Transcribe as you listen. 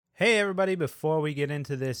Hey everybody, before we get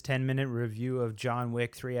into this 10-minute review of John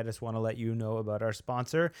Wick 3, I just want to let you know about our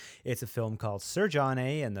sponsor. It's a film called Sir John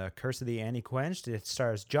A. and the Curse of the Anti-Quenched. It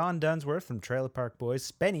stars John Dunsworth from Trailer Park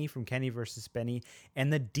Boys, Spenny from Kenny vs. Spenny,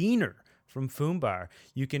 and the Diener from Foombar.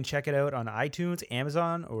 You can check it out on iTunes,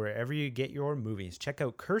 Amazon, or wherever you get your movies. Check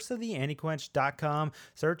out curseoftheantiquenched.com.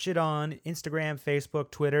 Search it on Instagram, Facebook,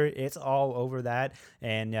 Twitter. It's all over that.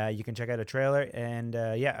 And you can check out a trailer. And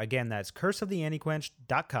again, that's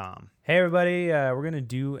curseoftheantiquenched.com. Hey everybody, we're going to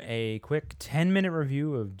do a quick 10-minute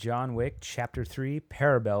review of John Wick Chapter 3,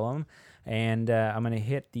 Parabellum. And I'm going to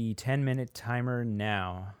hit the 10-minute timer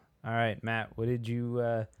now. All right, Matt, what did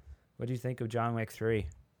you think of John Wick 3?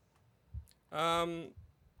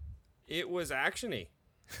 It was actiony.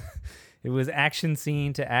 It was action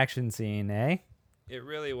scene to action scene, eh? It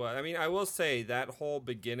really was. I mean, I will say that whole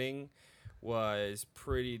beginning was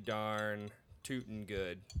pretty darn tootin'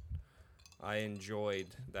 good. I enjoyed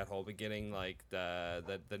that whole beginning, like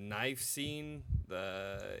the knife scene,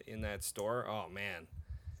 in that store. Oh man,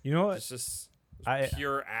 you know what? It's just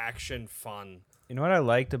pure action fun. You know what I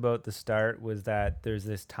liked about the start was that there's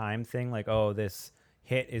this time thing, like, oh, this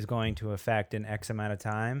hit is going to affect in X amount of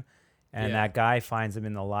time, and that guy finds him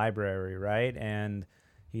in the library, right? And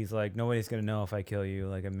he's like, nobody's gonna know if I kill you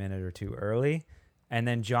like a minute or two early. And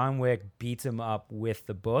then John Wick beats him up with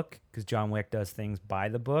the book, because John Wick does things by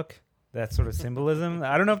the book. That sort of symbolism.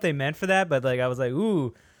 I don't know if they meant for that, but like I was like,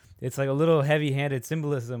 ooh, it's like a little heavy-handed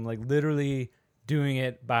symbolism, like literally doing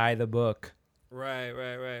it by the book. Right.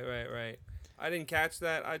 I didn't catch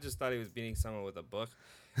that. I just thought he was beating someone with a book.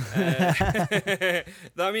 I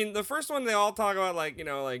mean, the first one they all talk about, like, you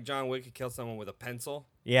know, like John Wick could kill someone with a pencil.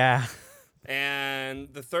 Yeah.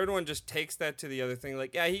 And the third one just takes that to the other thing.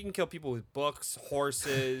 Like, yeah, he can kill people with books,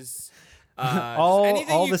 horses,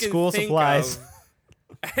 all the school supplies.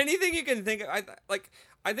 Anything you can think of.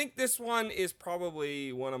 I think this one is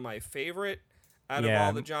probably one of my favorite out of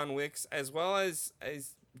all the John Wicks, as well as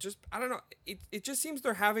just, I don't know, it just seems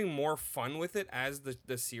they're having more fun with it as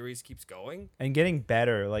the series keeps going. And getting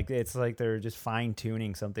better. Like, it's like they're just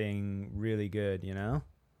fine-tuning something really good, you know?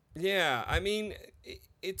 Yeah, I mean,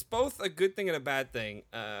 it's both a good thing and a bad thing.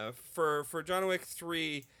 For John Wick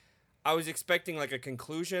 3, I was expecting like a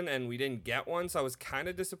conclusion, and we didn't get one, so I was kind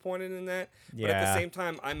of disappointed in that. Yeah. But at the same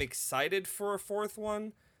time, I'm excited for a fourth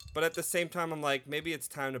one. But at the same time, I'm like, maybe it's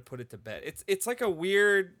time to put it to bed. It's like a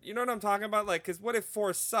weird, you know what I'm talking about? Like, because what if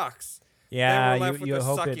 4 sucks? Yeah, then we're left with the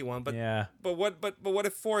sucky it, one. But yeah. But what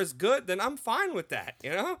if 4 is good? Then I'm fine with that. You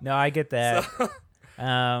know? No, I get that.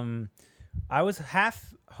 So, I was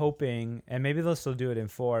half hoping, and maybe they'll still do it in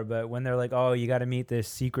 4, but when they're like, oh, you got to meet this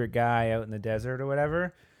secret guy out in the desert or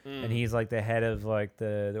whatever, and he's like the head of like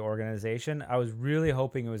the organization, I was really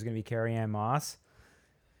hoping it was going to be Carrie-Anne Moss.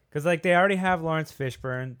 Because like they already have Lawrence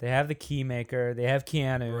Fishburne, they have the Keymaker, they have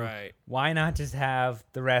Keanu. right. Why not just have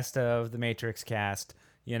the rest of the Matrix cast,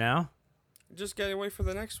 you know? Just get away for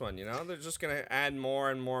the next one, you know? They're just going to add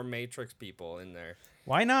more and more Matrix people in there.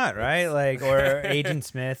 Why not, right? Like, or Agent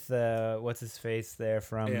Smith, what's his face there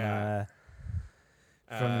from the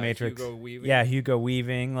Matrix? Hugo Weaving. Yeah, Hugo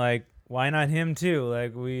Weaving. Like, why not him too?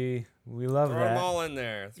 Like, we love Throw that. them all in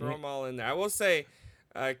there. Throw them all in there. I will say,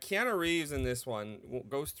 Keanu Reeves in this one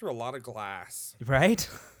goes through a lot of glass. Right?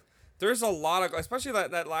 There's a lot of, especially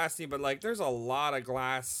that last scene, but like there's a lot of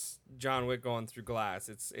glass. John Wick going through glass.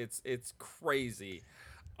 It's crazy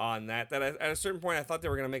on that. At a certain point, I thought they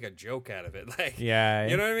were gonna make a joke out of it. Like, yeah,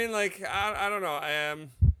 you know what I mean? Like, I don't know.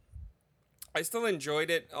 I still enjoyed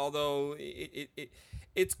it, although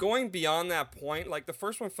it's going beyond that point. Like the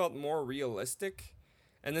first one felt more realistic.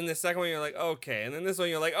 And then the second one, you're like, okay. And then this one,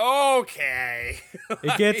 you're like, okay.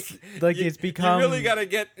 It gets, like, it's become... You really got to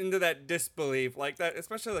get into that disbelief. Like, that,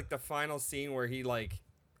 especially, like, the final scene where he, like,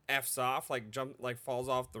 F's off, like, falls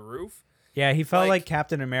off the roof. Yeah, he felt like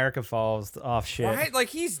Captain America falls off shit. Right? Like,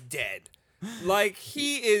 he's dead. Like,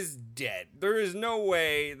 he is dead. There is no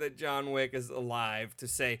way that John Wick is alive to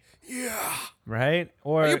say, yeah. Right?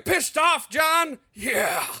 Or... Are you pissed off, John?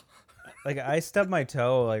 Yeah. Like, I stubbed my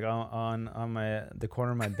toe like on the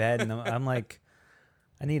corner of my bed, and I'm like,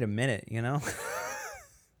 I need a minute, you know?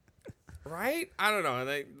 Right? I don't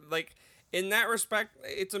know. Like in that respect,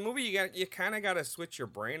 it's a movie you kind of got to switch your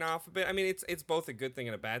brain off a bit. I mean, it's both a good thing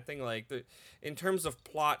and a bad thing. Like in terms of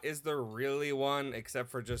plot, is there really one except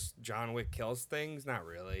for just John Wick kills things? Not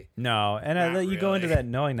really. No, and you go into that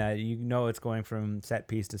knowing that you know it's going from set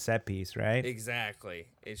piece to set piece, right? Exactly.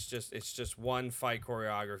 It's just one fight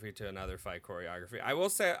choreography to another fight choreography. I will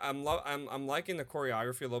say I'm liking the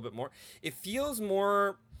choreography a little bit more. It feels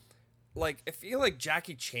more like I feel like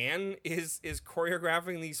Jackie Chan is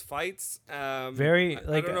choreographing these fights. Very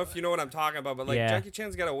I don't know if you know what I'm talking about, but like yeah. Jackie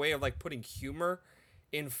Chan's got a way of like putting humor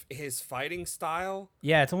in his fighting style.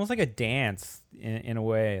 Yeah, it's almost like a dance in a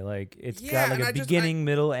way. Like it's got Yeah, like and a beginning,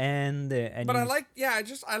 middle, end, and but you I like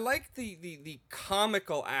I like the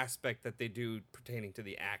comical aspect that they do pertaining to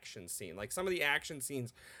the action scene. Like some of the action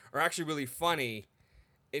scenes are actually really funny,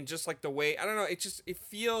 in just like the way I don't know. It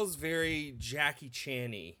feels very Jackie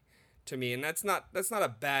Chan-y to me, and that's not a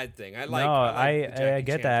bad thing. I like the Jackie I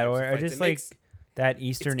get Chan that, types or of I fights. just It like makes that it's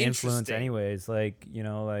Eastern influence, interesting. anyways. Like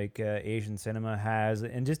like Asian cinema has,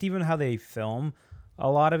 and just even how they film a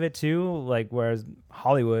lot of it too. Like whereas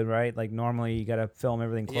Hollywood, right? Like normally you gotta film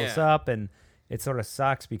everything close Yeah, up, and it sort of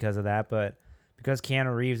sucks because of that. But because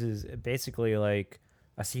Keanu Reeves is basically like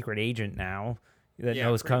a secret agent now that yeah,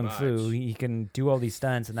 knows pretty kung fu, much. he can do all these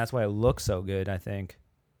stunts, and that's why it looks so good, I think.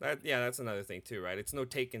 That's another thing too, right? It's no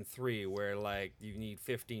Taken 3 where like you need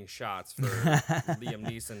 15 shots for Liam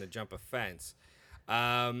Neeson to jump a fence.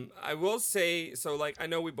 I will say so. Like I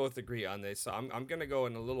know we both agree on this, so I'm gonna go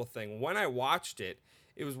in a little thing. When I watched it,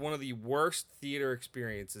 it was one of the worst theater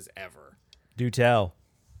experiences ever. Do tell.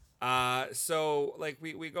 So like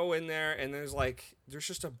we go in there and there's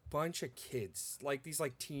just a bunch of kids, like these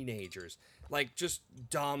like teenagers, like just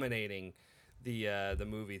dominating the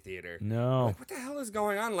movie theater. We're No. like, what the hell is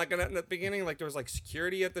going on? Like in the beginning, like there was like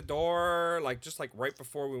security at the door, like just like right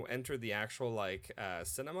before we entered the actual like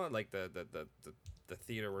cinema, like the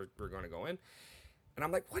theater we're going to go in. And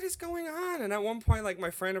I'm like, what is going on? And at one point, like, my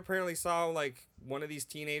friend apparently saw, like, one of these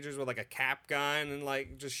teenagers with, like, a cap gun and,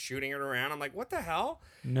 like, just shooting it around. I'm like, what the hell?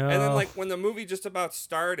 No. And then, like, when the movie just about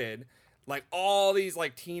started, like, all these,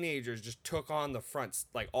 like, teenagers just took on the fronts,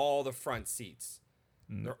 like, all the front seats.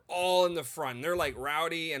 They're all in the front. And they're, like,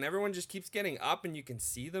 rowdy. And everyone just keeps getting up. And you can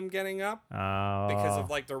see them getting up because of,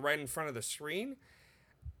 like, they're right in front of the screen.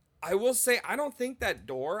 I will say, I don't think that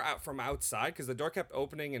door out from outside, because the door kept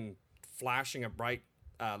opening and flashing a bright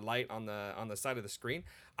light on the side of the screen.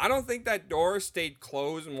 I don't think that door stayed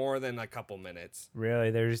closed more than a couple minutes.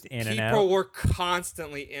 Really? They're just in and out? People were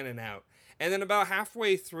constantly in and out. And then about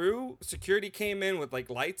halfway through, security came in with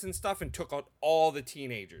like lights and stuff and took out all the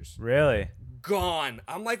teenagers. Really? Gone.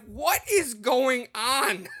 I'm like, what is going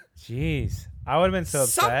on? Jeez. I would have been so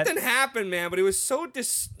upset. Something happened, man, but it was so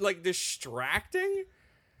distracting.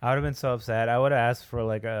 I would have been so upset. I would have asked for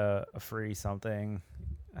like a free something.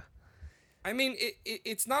 I mean,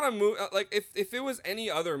 it's not a movie. Like, if it was any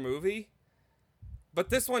other movie, but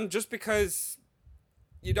this one, just because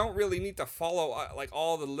you don't really need to follow, like,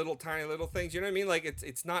 all the little, tiny little things, you know what I mean? Like,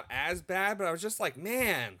 it's not as bad, but I was just like,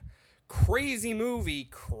 man, crazy movie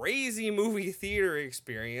theater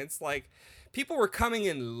experience. Like, people were coming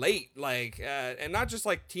in late, like, and not just,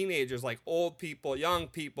 like, teenagers, like, old people, young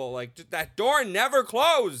people, like, just, that door never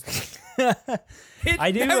closed.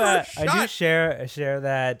 I do share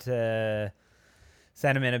that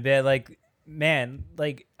sentiment a bit. Like, man,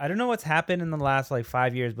 like I don't know what's happened in the last like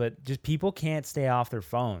 5 years, but just people can't stay off their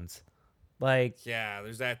phones. Like, yeah,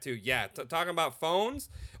 there's that too. Yeah, talking about phones,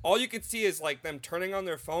 all you can see is like them turning on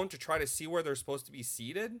their phone to try to see where they're supposed to be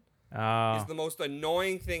seated. Is the most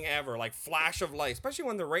annoying thing ever. Like flash of light, especially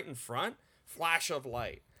when they're right in front. Flash of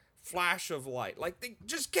light. Like they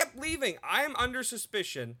just kept leaving. I am under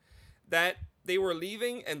suspicion that they were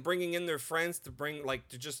leaving and bringing in their friends to bring like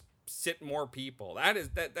to just sit more people. That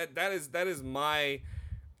is my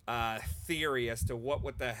theory as to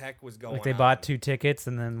what the heck was going on. Like they bought 2 tickets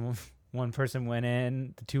and then one person went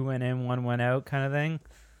in, the 2 went in, 1 went out, kind of thing.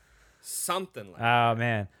 Something like that. Oh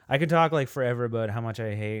man, I could talk like forever about how much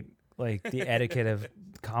I hate like the etiquette of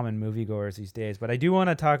common moviegoers these days. But I do want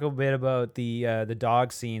to talk a bit about the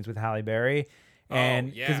dog scenes with Halle Berry.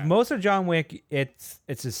 And because most of John Wick, it's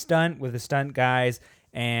a stunt with the stunt guys,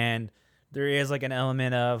 and there is like an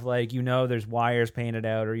element of like there's wires painted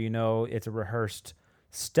out, or it's a rehearsed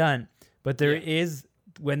stunt. But there is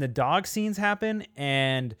when the dog scenes happen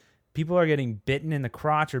and people are getting bitten in the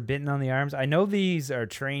crotch or bitten on the arms. I know these are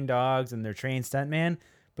trained dogs and they're trained stuntmen,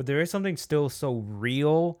 but there is something still so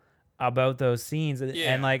real about those scenes.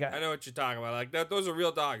 Yeah, and like I know what you're talking about. Like those are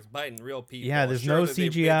real dogs biting real people. Yeah, there's no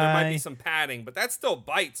CGI. There might be some padding, but that still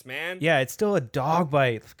bites, man. Yeah, it's still a dog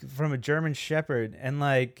bite from a German Shepherd, and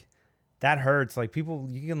like that hurts. Like people,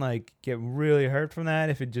 you can like get really hurt from that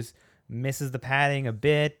if it just misses the padding a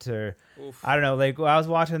bit, or I don't know. Like when I was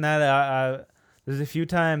watching that, there's a few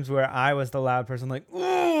times where I was the loud person, like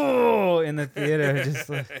 "Ooh!" in the theater, just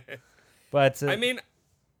like. But I mean.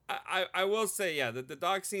 I will say, yeah, the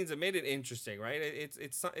dog scenes have made it interesting, right?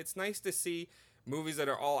 It's nice to see movies that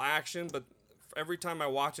are all action, but every time I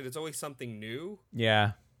watch it, it's always something new.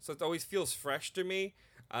 Yeah. so it always feels fresh to me.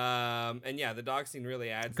 And yeah, the dog scene really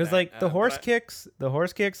adds. Because that. like the horse kicks,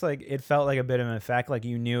 like it felt like a bit of an effect. Like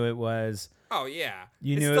you knew it was. Oh yeah.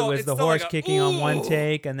 You knew it was the horse kicking on one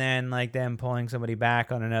take, and then like them pulling somebody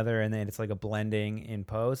back on another, and then it's like a blending in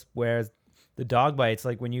post. Whereas the dog bites,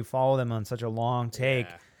 like when you follow them on such a long take,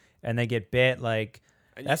 and they get bit, like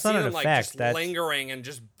and that's you see not an them, effect. Like, just that's lingering and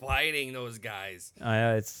just biting those guys.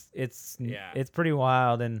 It's pretty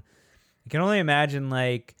wild, and you can only imagine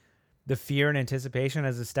like the fear and anticipation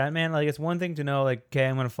as a stuntman. Like it's one thing to know, like, okay,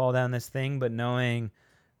 I'm gonna fall down this thing, but knowing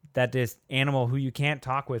that this animal who you can't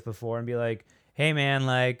talk with before and be like, hey man,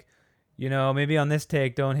 like, you know, maybe on this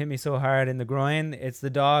take, don't hit me so hard in the groin. It's the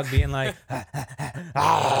dog being like,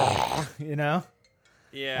 you know?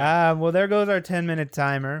 Yeah. Well, there goes our 10-minute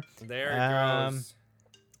timer. There it goes.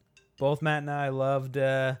 Both Matt and I loved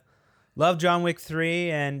John Wick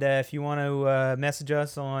 3, and if you want to message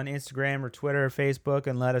us on Instagram or Twitter or Facebook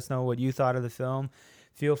and let us know what you thought of the film,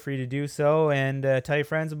 feel free to do so, and tell your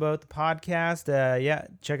friends about the podcast.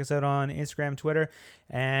 Check us out on Instagram, Twitter,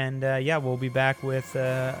 and we'll be back with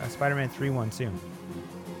a Spider-Man 3 one soon.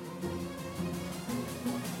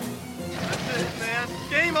 That's it, man.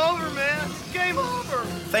 Game over, man. Game over.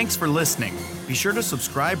 Thanks for listening. Be sure to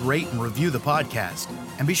subscribe, rate, and review the podcast.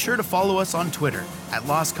 And be sure to follow us on Twitter at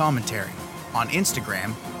Lost Commentary, on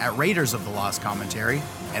Instagram at Raiders of the Lost Commentary,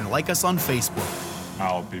 and like us on Facebook.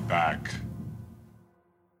 I'll be back.